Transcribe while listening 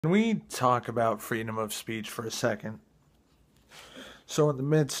Can we talk about freedom of speech for a second? So, in the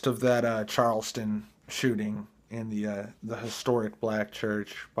midst of that Charleston shooting in the historic black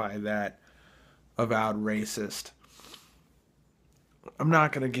church by that avowed racist, I'm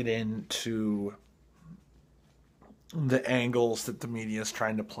not going to get into the angles that the media is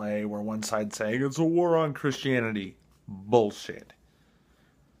trying to play, where one side saying it's a war on Christianity. Bullshit.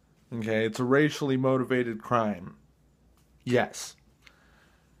 Okay, it's a racially motivated crime. Yes.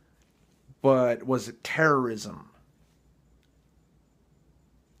 But was it terrorism?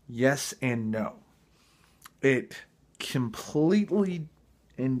 Yes and no. It completely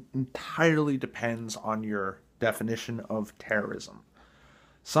and entirely depends on your definition of terrorism.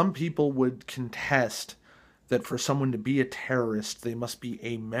 Some people would contest that for someone to be a terrorist, they must be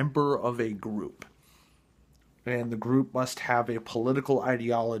a member of a group. And the group must have a political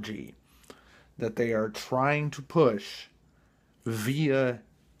ideology that they are trying to push via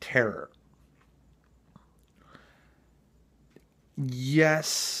terror.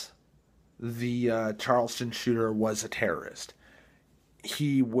 Yes, the Charleston shooter was a terrorist.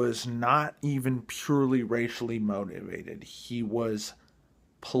 He was not even purely racially motivated. He was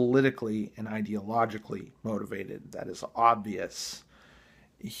politically and ideologically motivated. That is obvious.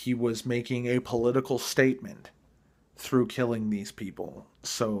 He was making a political statement through killing these people.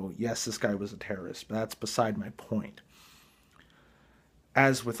 So, yes, this guy was a terrorist, but that's beside my point.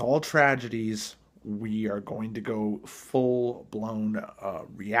 As with all tragedies, we are going to go full blown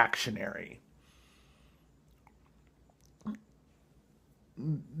reactionary.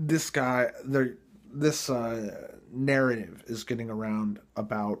 This narrative is getting around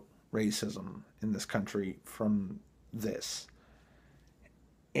about racism in this country from this.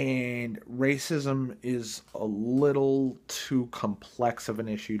 And racism is a little too complex of an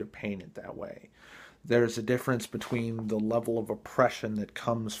issue to paint it that way. There's a difference between the level of oppression that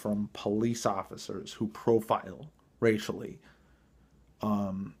comes from police officers who profile racially,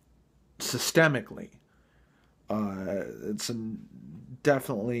 systemically. It's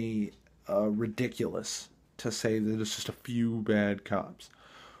definitely ridiculous to say that it's just a few bad cops.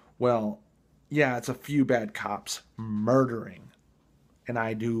 Well, yeah, it's a few bad cops murdering, and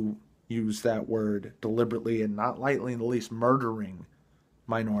I do use that word deliberately and not lightly in the least, murdering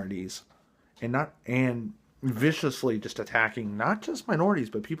minorities, and viciously just attacking not just minorities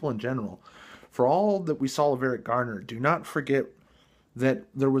but people in general. For all that we saw of Eric Garner, do not forget that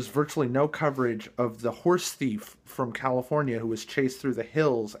there was virtually no coverage of the horse thief from California who was chased through the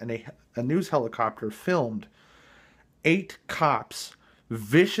hills, and a news helicopter filmed 8 cops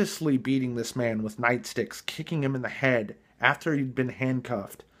viciously beating this man with nightsticks, kicking him in the head after he'd been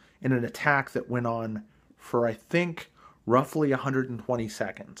handcuffed in an attack that went on for, I think, roughly 120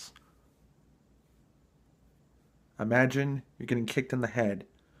 seconds. Imagine you're getting kicked in the head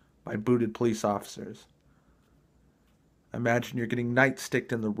by booted police officers. Imagine you're getting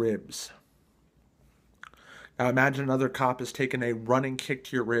nightsticked in the ribs. Now imagine another cop has taken a running kick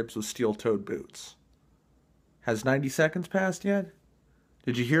to your ribs with steel-toed boots. Has 90 seconds passed yet?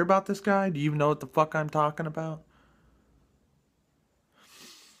 Did you hear about this guy? Do you even know what the fuck I'm talking about?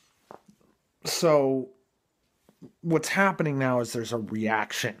 So, what's happening now is there's a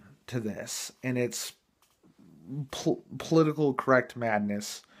reaction to this, and it's political correct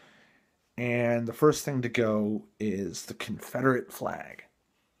madness. And the first thing to go is the Confederate flag.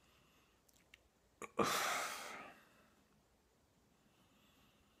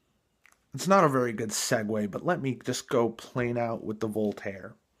 It's not a very good segue, but let me just go plain out with the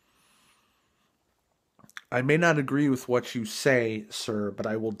Voltaire. I may not agree with what you say, sir, but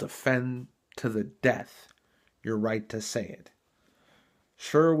I will defend to the death your right to say it.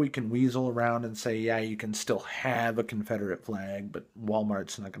 Sure, we can weasel around and say, yeah, you can still have a Confederate flag, but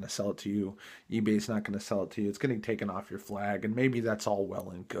Walmart's not going to sell it to you. eBay's not going to sell it to you. It's getting taken off your flag, and maybe that's all well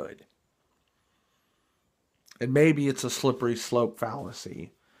and good. And maybe it's a slippery slope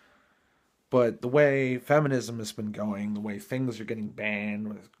fallacy. But the way feminism has been going, the way things are getting banned,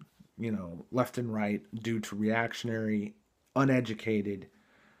 with, left and right, due to reactionary, uneducated,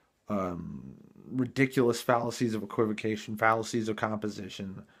 ridiculous fallacies of equivocation, fallacies of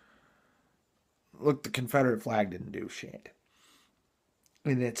composition. Look, the Confederate flag didn't do shit.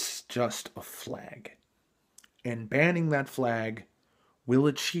 And it's just a flag. And banning that flag will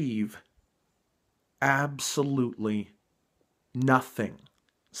achieve absolutely nothing.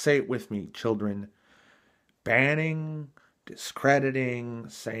 Say it with me, children. Banning, discrediting,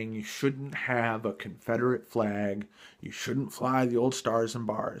 saying you shouldn't have a Confederate flag, you shouldn't fly the old stars and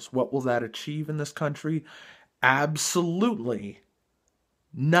bars. What will that achieve in this country? Absolutely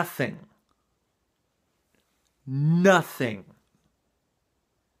nothing. Nothing.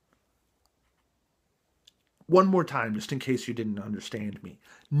 One more time, just in case you didn't understand me.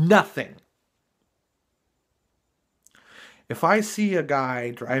 Nothing. If I see a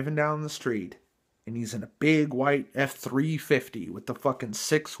guy driving down the street and he's in a big white F-350 with the fucking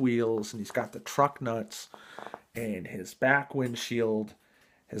 6 wheels and he's got the truck nuts and his back windshield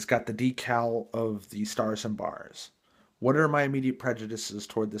has got the decal of the stars and bars, what are my immediate prejudices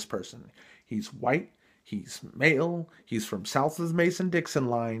toward this person? He's white, he's male, he's from south of the Mason-Dixon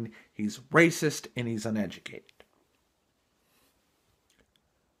line, he's racist, and he's uneducated.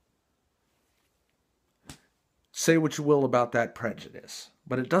 Say what you will about that prejudice,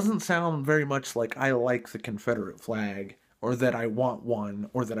 but it doesn't sound very much like I like the Confederate flag, or that I want one,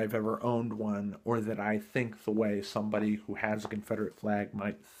 or that I've ever owned one, or that I think the way somebody who has a Confederate flag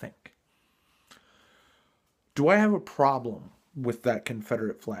might think. Do I have a problem with that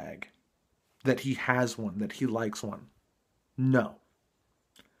Confederate flag? That he has one, that he likes one? No.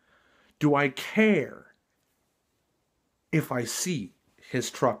 Do I care if I see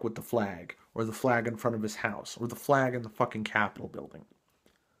his truck with the flag, or the flag in front of his house, or the flag in the fucking Capitol building?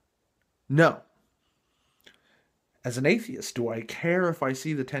 No. As an atheist, do I care if I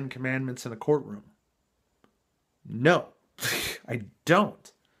see the 10 Commandments in a courtroom? No. I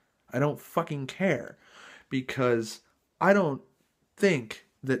don't. I don't fucking care. Because I don't think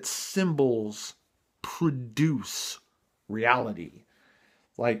that symbols produce reality.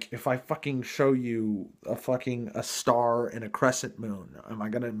 Like, if I fucking show you a star and a crescent moon, am I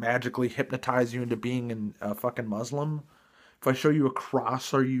gonna magically hypnotize you into being a fucking Muslim? If I show you a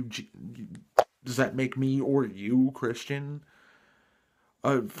cross, does that make me or you Christian?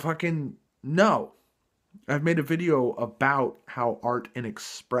 Fucking no. I've made a video about how art and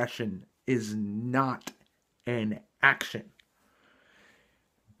expression is not an action.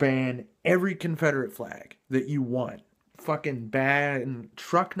 Ban every Confederate flag that you want. Fucking ban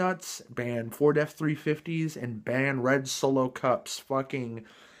truck nuts, ban Ford F-350s, and ban red Solo cups. Fucking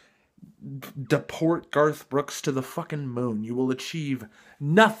deport Garth Brooks to the fucking moon. You will achieve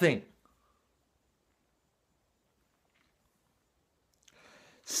nothing.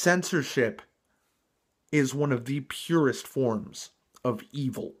 Censorship is one of the purest forms of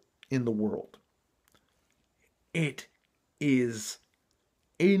evil in the world. It is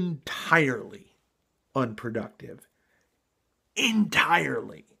entirely unproductive.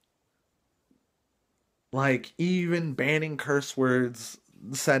 Entirely. Like, even banning curse words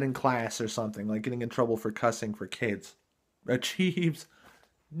said in class or something, like getting in trouble for cussing for kids, achieves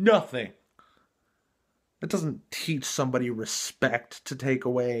nothing. It doesn't teach somebody respect to take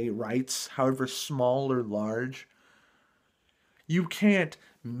away rights, however small or large. You can't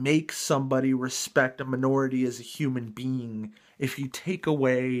make somebody respect a minority as a human being if you take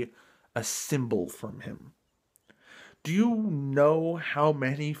away a symbol from him. Do you know how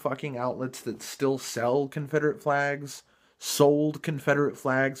many fucking outlets that still sell Confederate flags sold Confederate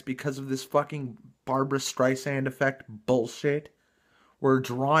flags because of this fucking Barbra Streisand effect bullshit? Where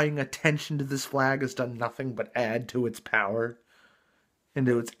drawing attention to this flag has done nothing but add to its power and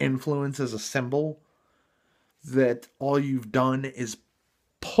to its influence as a symbol. That all you've done is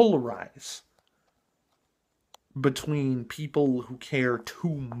polarize between people who care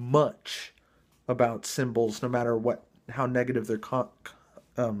too much about symbols, no matter how negative their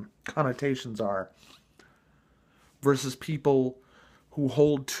connotations are, versus people who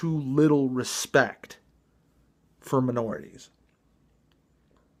hold too little respect for minorities.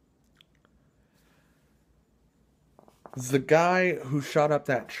 The guy who shot up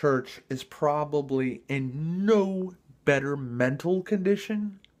that church is probably in no better mental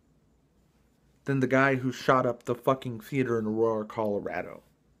condition than the guy who shot up the fucking theater in Aurora, Colorado.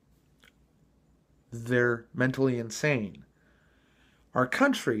 They're mentally insane. Our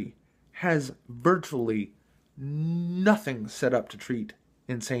country has virtually nothing set up to treat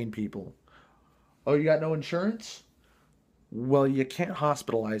insane people. Oh, you got no insurance? Well, you can't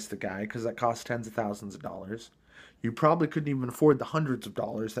hospitalize the guy because that costs tens of thousands of dollars. You probably couldn't even afford the hundreds of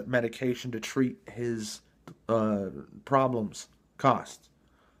dollars that medication to treat his problems costs.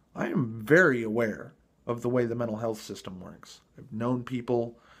 I am very aware of the way the mental health system works. I've known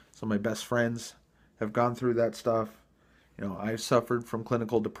people, some of my best friends have gone through that stuff. You know, I've suffered from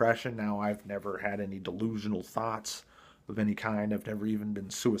clinical depression. Now, I've never had any delusional thoughts of any kind. I've never even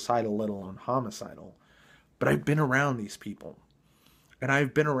been suicidal, let alone homicidal. But I've been around these people. And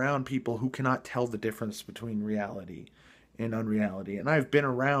I've been around people who cannot tell the difference between reality and unreality. And I've been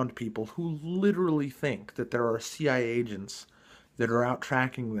around people who literally think that there are CIA agents that are out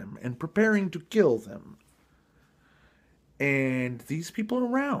tracking them and preparing to kill them. And these people are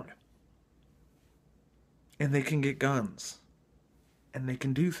around. And they can get guns. And they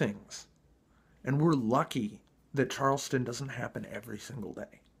can do things. And we're lucky that Charleston doesn't happen every single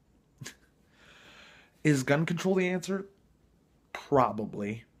day. Is gun control the answer?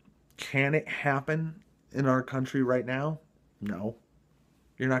 Probably. Can it happen in our country right now? No.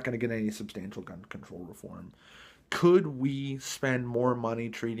 You're not going to get any substantial gun control reform. Could we spend more money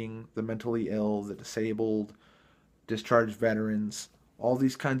treating the mentally ill, the disabled, discharged veterans, all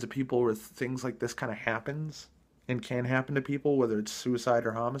these kinds of people where things like this kind of happens and can happen to people, whether it's suicide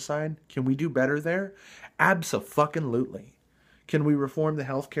or homicide? Can we do better there? Abso-fucking-lutely. Can we reform the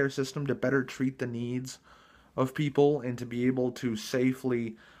healthcare system to better treat the needs of people and to be able to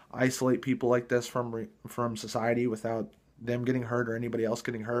safely isolate people like this from society without them getting hurt or anybody else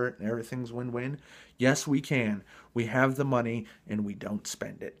getting hurt and everything's win-win? Yes, we can. We have the money and we don't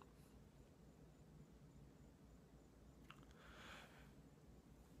spend it.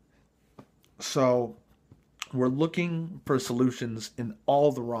 So we're looking for solutions in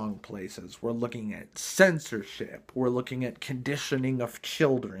all the wrong places. We're looking at censorship. We're looking at conditioning of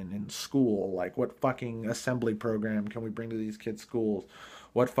children in school. Like, what fucking assembly program can we bring to these kids' schools?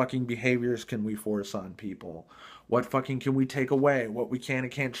 What fucking behaviors can we force on people? What fucking can we take away? What we can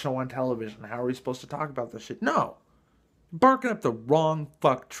and can't show on television? How are we supposed to talk about this shit? No. Barking up the wrong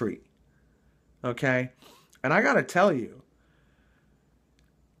fuck tree. Okay? And I gotta tell you,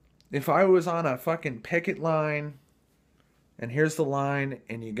 if I was on a fucking picket line, and here's the line,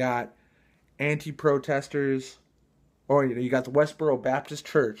 and you got anti-protesters, or you got the Westboro Baptist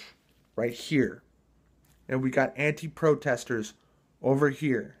Church right here, and we got anti-protesters over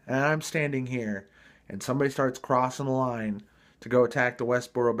here, and I'm standing here, and somebody starts crossing the line to go attack the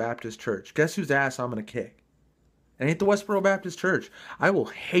Westboro Baptist Church, guess whose ass I'm going to kick? It ain't the Westboro Baptist Church. I will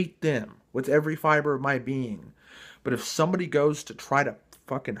hate them with every fiber of my being. But if somebody goes to try to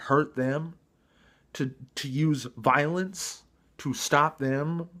fucking hurt them, to use violence to stop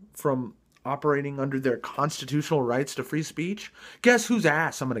them from operating under their constitutional rights to free speech, guess whose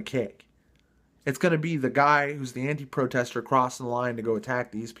ass I'm going to kick? It's going to be the guy who's the anti-protester crossing the line to go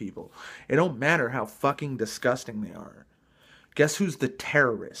attack these people. It don't matter how fucking disgusting they are. Guess who's the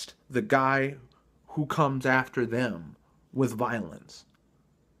terrorist? The guy who comes after them with violence.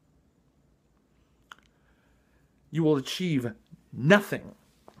 You will achieve nothing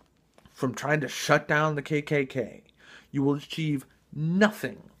from trying to shut down the KKK. You will achieve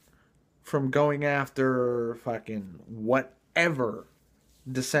nothing from going after fucking whatever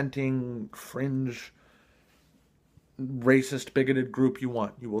dissenting, fringe, racist, bigoted group you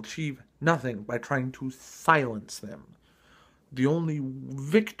want. You will achieve nothing by trying to silence them. The only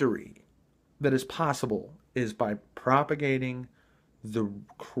victory that is possible is by propagating the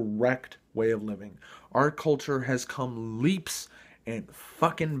correct way of living. Our culture has come leaps and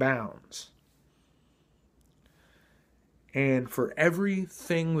fucking bounds. And for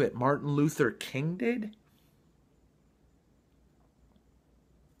everything that Martin Luther King did,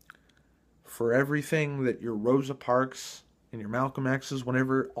 for everything that your Rosa Parks and your Malcolm X's,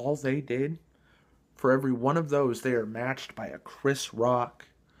 whenever all they did, for every one of those, they are matched by a Chris Rock,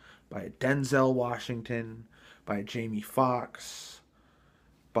 by a Denzel Washington, by a Jamie Foxx,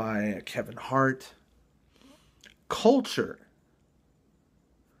 by a Kevin Hart. Culture.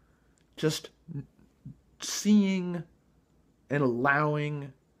 Just seeing and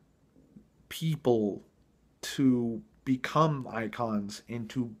allowing people to become icons and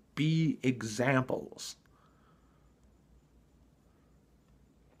to be examples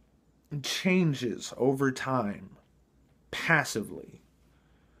changes over time passively.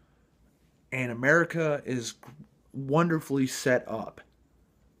 And America is wonderfully set up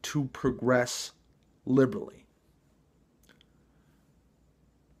to progress liberally.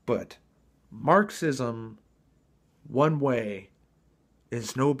 But Marxism one way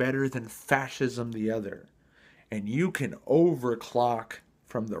is no better than fascism the other. And you can overclock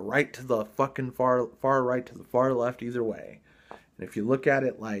from the right to the fucking far right to the far left either way. And if you look at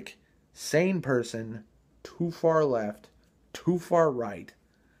it like sane person, too far left, too far right,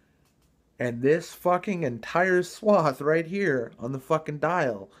 and this fucking entire swath right here on the fucking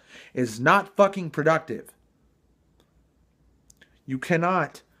dial is not fucking productive. You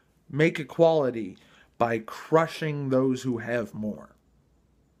cannot make equality by crushing those who have more.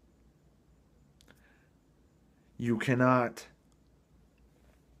 You cannot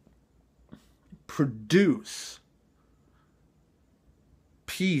produce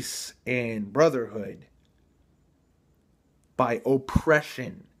peace and brotherhood by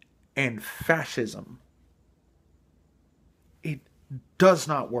oppression and fascism. It does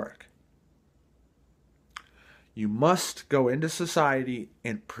not work. You must go into society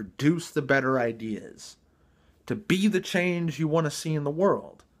and produce the better ideas to be the change you want to see in the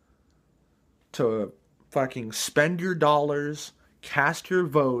world, to fucking spend your dollars, cast your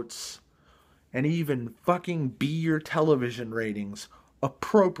votes, and even fucking be your television ratings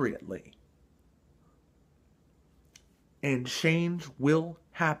appropriately. And change will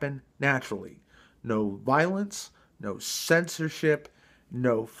happen naturally. No violence, no censorship,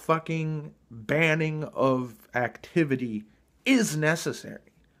 no fucking banning of activity is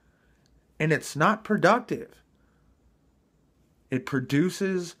necessary. And it's not productive. It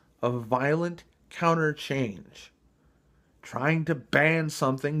produces a violent counter change. Trying to ban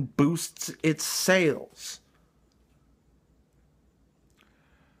something boosts its sales.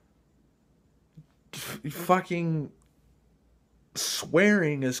 Fucking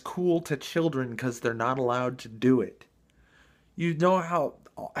swearing is cool to children because they're not allowed to do it. You know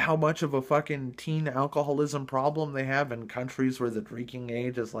how much of a fucking teen alcoholism problem they have in countries where the drinking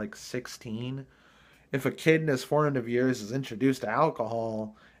age is like 16? If a kid in his formative years is introduced to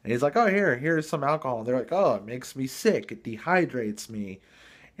alcohol and he's like, oh, here's some alcohol, they're like, oh, it makes me sick, it dehydrates me,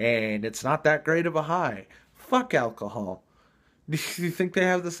 and it's not that great of a high. Fuck alcohol. Do you think they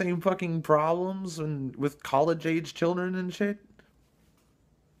have the same fucking problems with college age children and shit?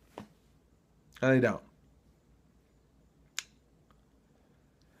 No, they don't.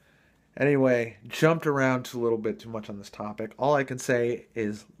 Anyway, jumped around a little bit too much on this topic. All I can say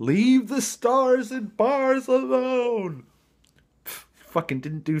is leave the stars and bars alone. Fucking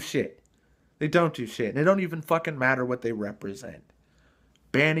didn't do shit. They don't do shit. And it don't even fucking matter what they represent.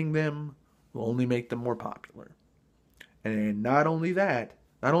 Banning them will only make them more popular. And not only that,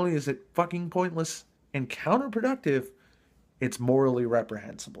 not only is it fucking pointless and counterproductive, it's morally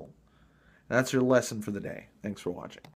reprehensible. That's your lesson for the day. Thanks for watching.